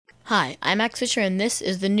Hi, I'm Max Fisher, and this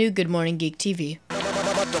is the new Good Morning Geek TV.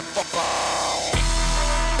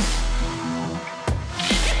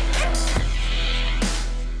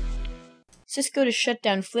 Cisco to shut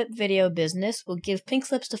down Flip video business will give pink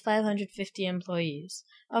slips to 550 employees.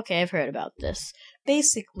 Okay, I've heard about this.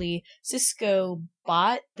 Basically, Cisco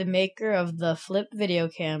bought the maker of the Flip video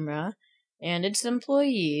camera and its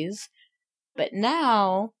employees, but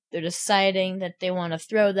now they're deciding that they want to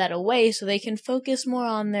throw that away so they can focus more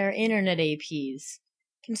on their internet APs.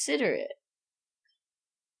 Consider it.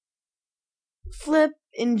 Flip,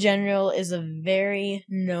 in general, is a very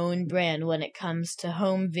known brand when it comes to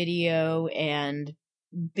home video and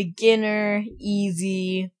beginner,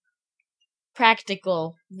 easy,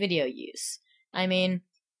 practical video use. I mean,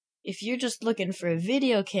 if you're just looking for a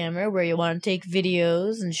video camera where you want to take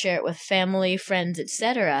videos and share it with family, friends,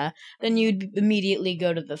 etc., then you'd immediately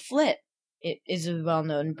go to the Flip. It is a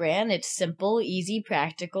well-known brand, it's simple, easy,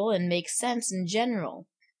 practical, and makes sense in general.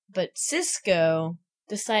 But Cisco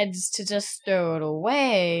decides to just throw it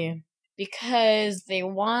away because they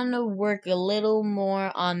want to work a little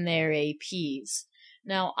more on their APs.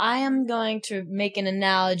 Now, I am going to make an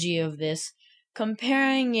analogy of this,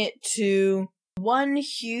 comparing it to one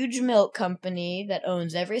huge milk company that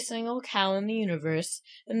owns every single cow in the universe,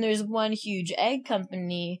 and there's one huge egg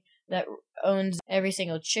company that owns every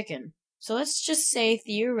single chicken. So let's just say,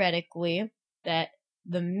 theoretically, that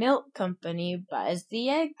the milk company buys the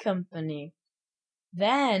egg company.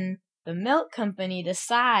 Then the milk company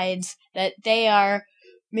decides that they are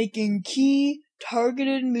making key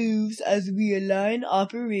targeted moves as we align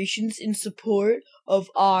operations in support of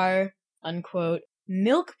our, unquote,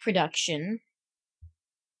 milk production.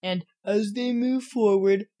 And as they move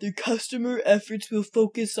forward, their customer efforts will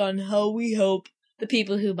focus on how we help the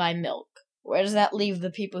people who buy milk. Where does that leave the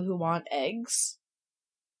people who want eggs?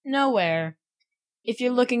 Nowhere. If you're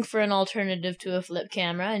looking for an alternative to a Flip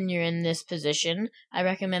camera and you're in this position, I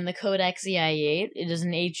recommend the Kodak ZI-8. It is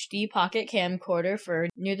an HD pocket camcorder for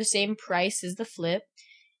near the same price as the Flip,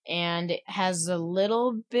 and it has a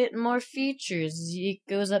little bit more features. It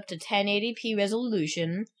goes up to 1080p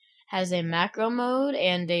resolution, has a macro mode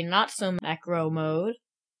and a not-so-macro mode.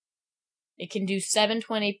 It can do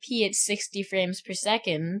 720p at 60 frames per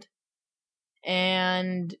second,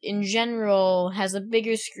 and in general has a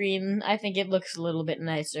bigger screen. I think it looks a little bit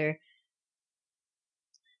nicer.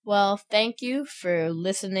 Well, thank you for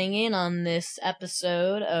listening in on this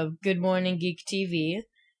episode of Good Morning Geek TV.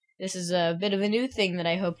 This is a bit of a new thing that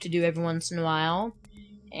I hope to do every once in a while.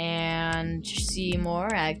 And see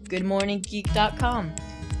more at goodmorninggeek.com.